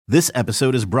This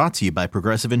episode is brought to you by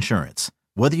Progressive Insurance.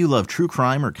 Whether you love true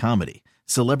crime or comedy,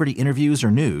 celebrity interviews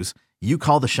or news, you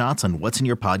call the shots on what's in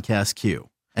your podcast queue.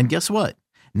 And guess what?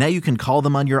 Now you can call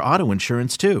them on your auto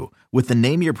insurance too with the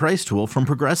Name Your Price tool from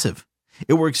Progressive.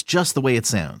 It works just the way it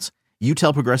sounds. You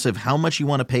tell Progressive how much you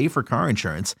want to pay for car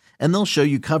insurance, and they'll show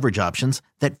you coverage options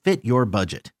that fit your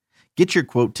budget. Get your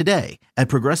quote today at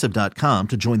Progressive.com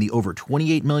to join the over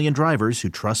 28 million drivers who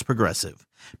trust Progressive.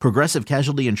 Progressive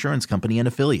Casualty Insurance Company and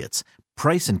Affiliates.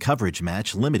 Price and coverage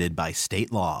match limited by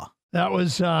state law. That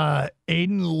was Aiden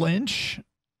Lynch,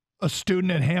 a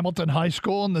student at Hamilton High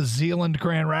School in the Zeeland,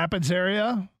 Grand Rapids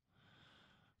area,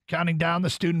 counting down the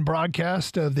student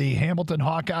broadcast of the Hamilton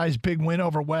Hawkeyes' big win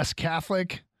over West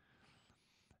Catholic.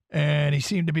 And he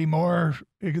seemed to be more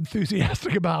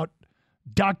enthusiastic about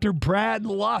Dr. Brad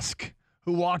Lusk,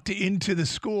 who walked into the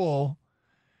school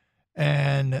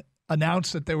and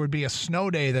announced that there would be a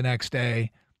snow day the next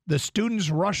day. The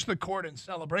students rushed the court in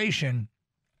celebration.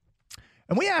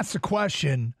 And we asked the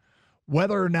question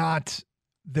whether or not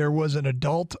there was an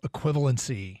adult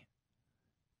equivalency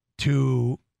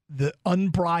to the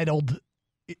unbridled,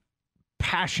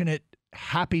 passionate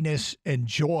happiness and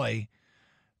joy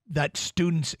that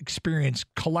students experience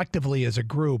collectively as a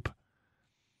group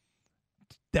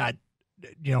that,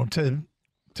 you know,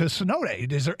 to snow day.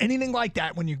 Is there anything like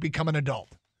that when you become an adult?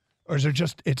 Or is there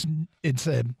just,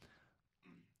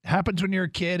 happens when you're a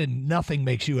kid and nothing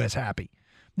makes you as happy?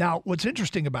 Now, what's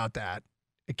interesting about that,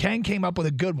 Ken came up with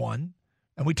a good one,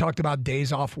 and we talked about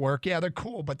days off work. Yeah, they're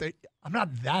cool, but I'm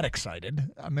not that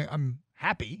excited. I mean, I'm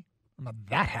happy. I'm not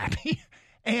that happy.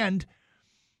 And,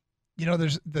 you know,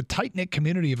 there's the tight-knit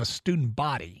community of a student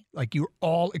body. Like, you're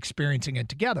all experiencing it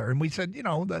together. And we said, you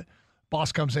know, the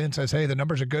boss comes in and says, hey, the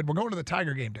numbers are good. We're going to the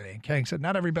Tiger game today. And Kang said,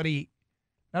 not everybody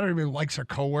likes their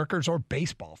coworkers or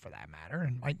baseball for that matter,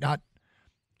 and might not.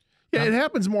 Yeah, it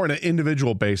happens more on an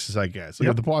individual basis, I guess. Like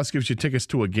if the boss gives you tickets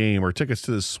to a game or tickets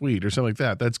to the suite or something like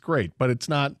that, that's great. But it's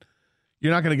not,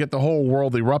 you're not going to get the whole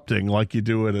world erupting like you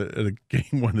do at a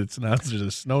game when it's not just a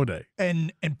snow day.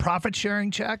 And profit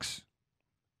sharing checks,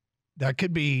 that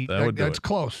could be, that's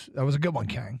close. That was a good one,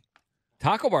 Kang.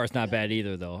 Taco Bar is not bad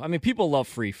either, though. I mean, people love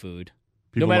free food.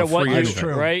 No matter what you do,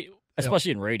 right?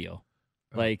 Especially in radio.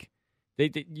 Like,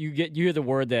 you hear the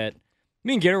word that,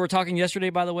 me and Garrett were talking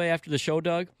yesterday, by the way, after the show,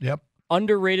 Doug. Yep.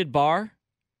 Underrated bar,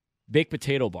 baked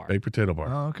potato bar. Baked potato bar.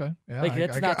 Oh, okay. Yeah, like,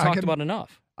 that's not talked about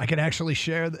enough. I can actually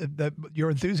share your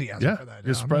enthusiasm for that.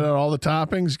 Just spread out all the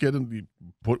toppings, you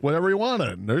put whatever you want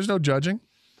in. There's no judging.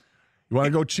 You want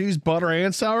to go cheese, butter,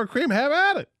 and sour cream? Have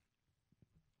at it.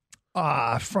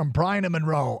 From Brian and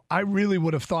Monroe, I really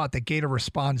would have thought that Gator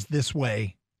responds this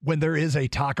way when there is a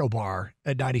taco bar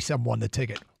at 97.1 The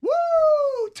Ticket. Woo!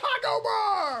 Taco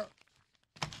bar!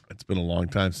 It's been a long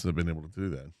time since I've been able to do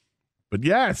that. But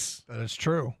yes. That is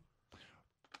true.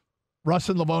 Russ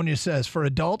in Livonia says, for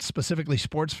adults, specifically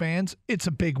sports fans, it's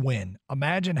a big win.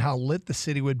 Imagine how lit the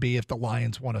city would be if the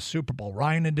Lions won a Super Bowl.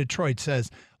 Ryan in Detroit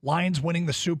says, Lions winning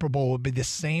the Super Bowl would be the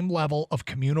same level of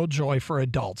communal joy for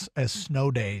adults as snow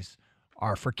days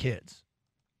are for kids.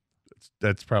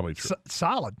 That's probably true.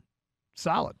 Solid.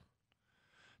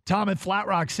 Tom in Flat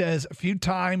Rock says, a few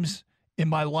times in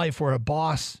my life where a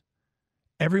boss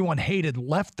everyone hated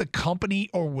left the company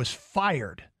or was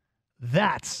fired.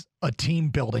 That's a team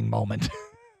building moment.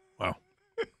 Wow.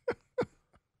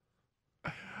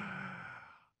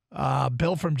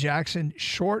 Bill from Jackson,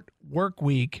 short work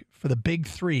week for the big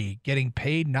three, getting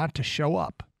paid not to show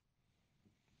up.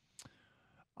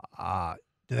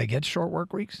 Do they get short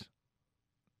work weeks?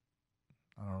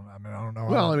 I don't know.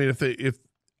 Well, I mean, if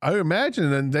I imagine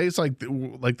then days like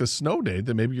the snow day,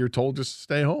 then maybe you're told just to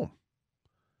stay home.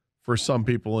 For some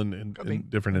people in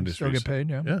different industries. Still get paid,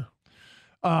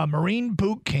 yeah. Marine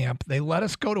boot camp, they let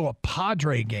us go to a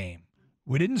Padre game.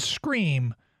 We didn't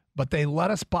scream, but they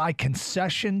let us buy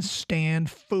concession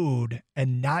stand food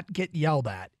and not get yelled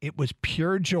at. It was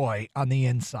pure joy on the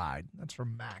inside. That's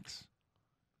from Max.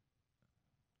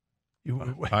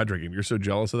 Padre game. You're so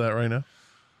jealous of that right now?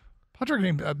 Padre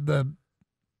game,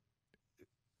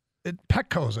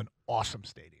 Petco's an awesome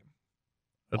stadium.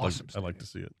 I'd like to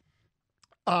see it.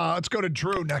 Let's go to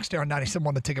Drew next here on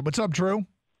 97.1 The Ticket. What's up, Drew?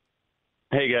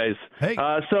 Hey, guys. Hey.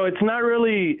 So it's not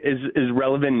really as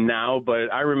relevant now,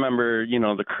 but I remember, you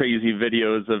know, the crazy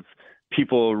videos of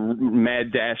people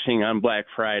mad dashing on Black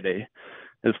Friday.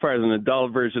 As far as an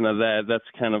adult version of that, that's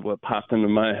kind of what popped into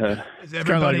my head. It's kind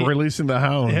of like releasing the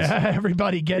hounds. Yeah,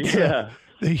 everybody gets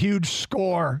the huge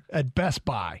score at Best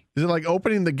Buy. Is it like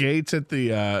opening the gates at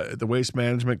the Waste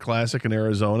Management Classic in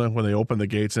Arizona when they open the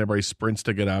gates and everybody sprints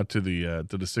to get out to the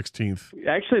 16th?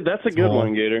 Actually, that's a good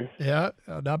one, Gator. Yeah,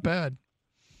 not bad.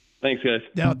 Thanks, guys.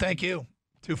 No, thank you.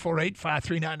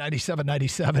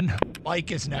 248-539-9797.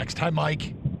 Mike is next. Hi,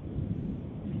 Mike.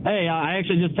 Hey, I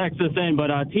actually just texted this in, but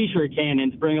T-shirt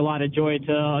cannons bring a lot of joy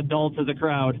to adults as a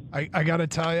crowd. I got to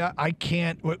tell you, I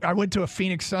can't. I went to a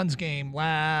Phoenix Suns game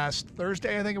last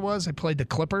Thursday, I think it was. They played the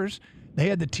Clippers. They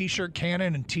had the T-shirt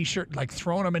cannon and T-shirt, like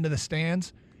throwing them into the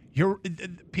stands.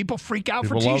 People freak out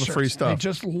for T-shirts. Love the free stuff. They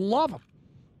just love them.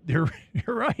 You're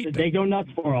right. They go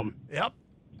nuts for them. Yep.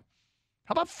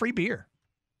 How about free beer?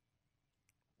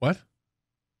 What?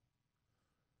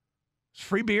 Is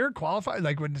free beer qualify?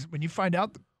 Like when you find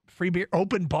out the free beer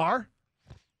open bar?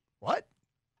 What?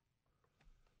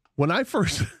 When I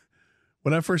first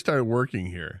started working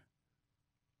here,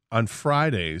 on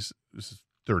Fridays, this is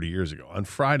 30 years ago, on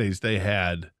Fridays they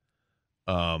had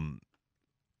at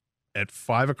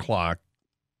 5:00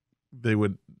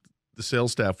 the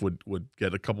sales staff would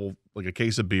get a couple, like a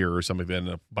case of beer or something, then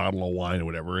a bottle of wine or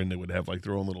whatever, and they would have like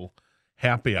their own little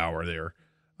happy hour there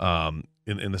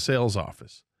in the sales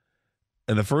office.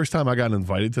 And the first time I got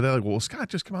invited to that, like, well, Scott,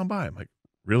 just come on by. I'm like,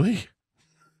 really?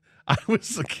 I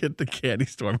was a kid at the candy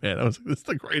store, man. I was like, this is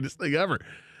the greatest thing ever.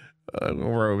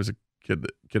 Or I was a kid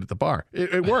at the bar.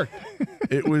 It worked.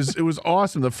 It was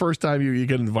awesome. The first time you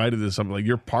get invited to something, like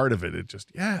you're part of it. It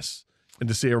just, yes. And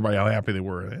to see everybody how happy they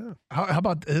were. Yeah. How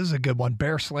about, this is a good one.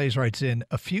 Bear Slays writes in,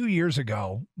 a few years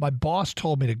ago, my boss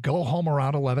told me to go home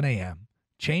around 11 a.m.,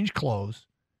 change clothes,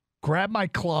 grab my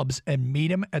clubs, and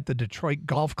meet him at the Detroit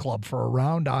Golf Club for a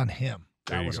round on him.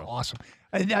 That was awesome.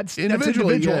 And that's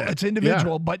individual. Yeah. It's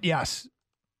individual, but yes.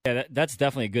 Yeah, that's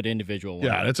definitely a good individual one.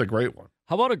 Yeah, that's a great one.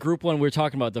 How about a group one? We were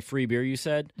talking about the free beer you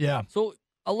said. Yeah. So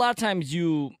a lot of times I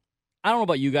don't know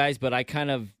about you guys, but I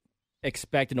kind of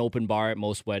expect an open bar at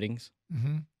most weddings.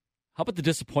 Mm-hmm. How about the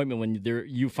disappointment when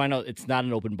you find out it's not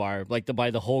an open bar, like by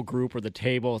the whole group or the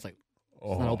table? It's like, it's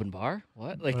not an open bar?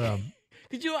 What? Like, I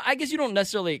guess you don't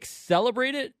necessarily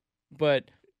celebrate it,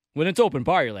 but when it's open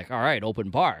bar, you're like, all right, open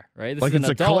bar, right? This like is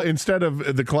it's instead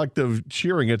of the collective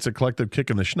cheering, it's a collective kick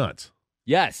in the schnutz.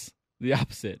 Yes, the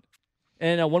opposite.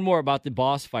 And one more about the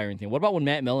boss firing thing. What about when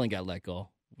Matt Millen got let go?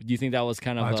 Do you think that was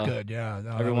kind of that's good? Yeah,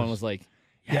 no, everyone was like,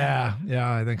 yeah,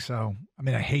 I think so. I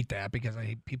mean, I hate that because I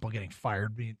hate people getting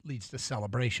fired. It leads to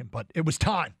celebration, but it was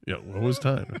time. Yeah, well, it was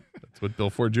time. That's what Bill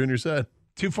Ford Jr. said.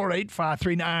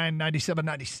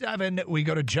 248-539-9797. We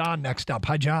go to John next up.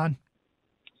 Hi, John.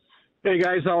 Hey,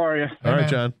 guys. How are you? All right,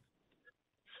 John.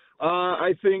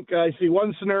 I think I see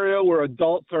one scenario where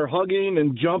adults are hugging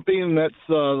and jumping, and that's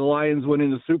the Lions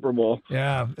winning the Super Bowl.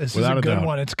 Yeah, this is a good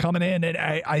one. It's coming in, and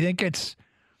I think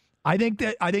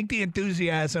the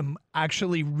enthusiasm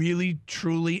actually really,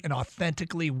 truly, and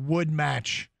authentically would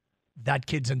match that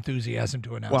kid's enthusiasm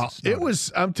to announce. Well,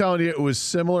 I'm telling you, it was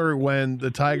similar when the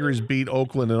Tigers beat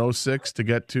Oakland in 2006 to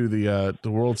get to the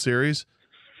World Series.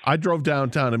 I drove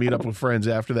downtown to meet up with friends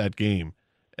after that game,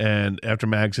 and after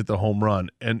Mags hit the home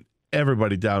run, and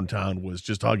everybody downtown was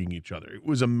just hugging each other. It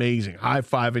was amazing,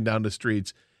 high-fiving down the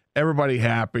streets, everybody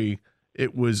happy.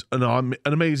 It was an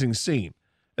amazing scene,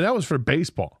 and that was for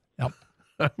baseball. Yep.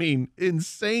 I mean,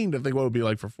 insane to think what it would be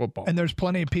like for football. And there's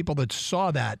plenty of people that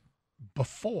saw that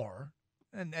before,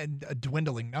 and a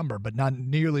dwindling number, but not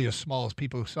nearly as small as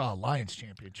people who saw a Lions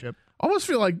championship. I almost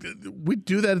feel like we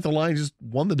do that if the Lions just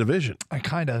won the division. I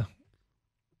kind of.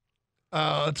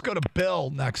 Let's go to Bill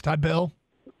next. Hi, Bill.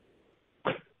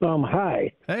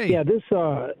 Hi. Hey. Yeah, this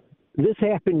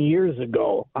happened years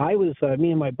ago. I was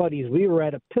me and my buddies. We were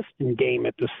at a Piston game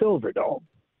at the Silverdome,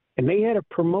 and they had a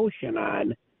promotion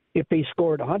on. If they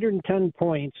scored 110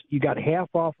 points, you got half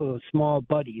off of small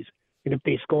buddies. And if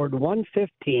they scored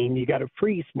 115, you got a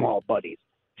free small buddies.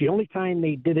 It's the only time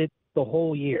they did it the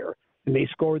whole year. And they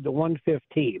scored the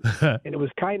 115. And it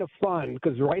was kind of fun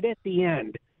because right at the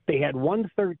end, they had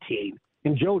 113.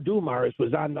 And Joe Dumars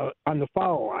was on the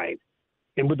foul line.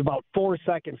 And with about 4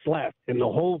 seconds left, and the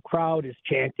whole crowd is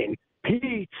chanting,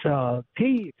 "Pizza,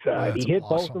 pizza." He hit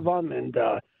both of them, and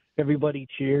everybody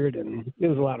cheered, and it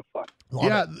was a lot of fun.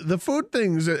 The food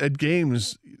things at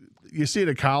games, you see it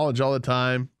at college all the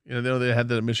time. You know, they had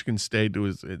that at Michigan State. It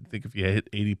was, I think, if you hit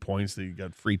 80 points, then you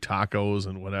got free tacos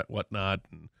and whatnot.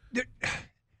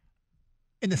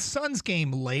 In the Suns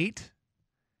game late,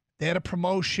 they had a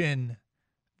promotion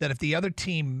that if the other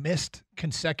team missed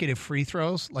consecutive free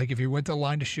throws, like if you went to the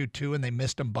line to shoot two and they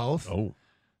missed them both,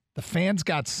 the fans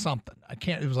got something.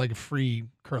 It was like a free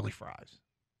curly fries.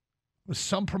 It was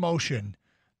some promotion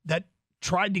that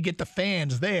tried to get the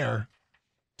fans there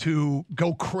to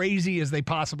go crazy as they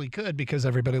possibly could because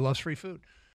everybody loves free food.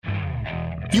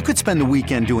 You could spend the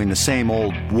weekend doing the same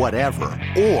old whatever,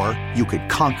 or you could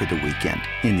conquer the weekend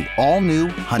in the all-new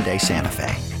Hyundai Santa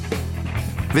Fe.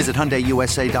 Visit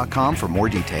HyundaiUSA.com for more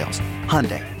details.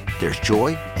 Hyundai, there's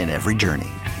joy in every journey.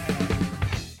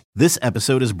 This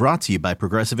episode is brought to you by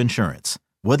Progressive Insurance.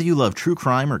 Whether you love true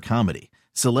crime or comedy,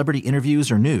 celebrity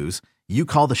interviews or news, you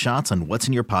call the shots on what's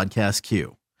in your podcast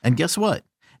queue. And guess what?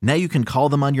 Now you can call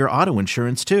them on your auto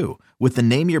insurance too with the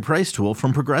Name Your Price tool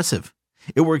from Progressive.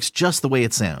 It works just the way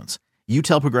it sounds. You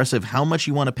tell Progressive how much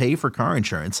you want to pay for car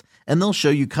insurance, and they'll show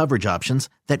you coverage options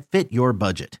that fit your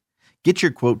budget. Get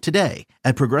your quote today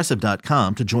at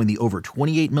Progressive.com to join the over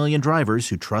 28 million drivers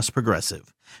who trust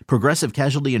Progressive. Progressive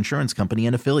Casualty Insurance Company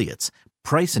and Affiliates.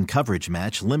 Price and coverage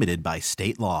match limited by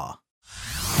state law.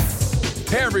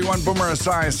 Hey everyone, Boomer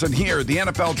Esiason here. The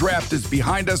NFL draft is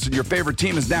behind us and your favorite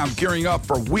team is now gearing up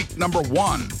for week number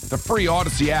 1. The free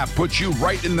Odyssey app puts you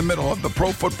right in the middle of the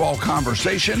pro football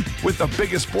conversation with the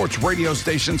biggest sports radio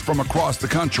stations from across the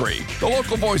country. The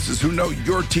local voices who know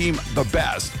your team the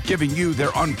best, giving you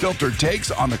their unfiltered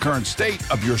takes on the current state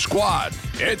of your squad.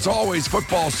 It's always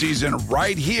football season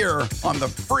right here on the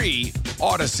free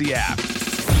Odyssey app.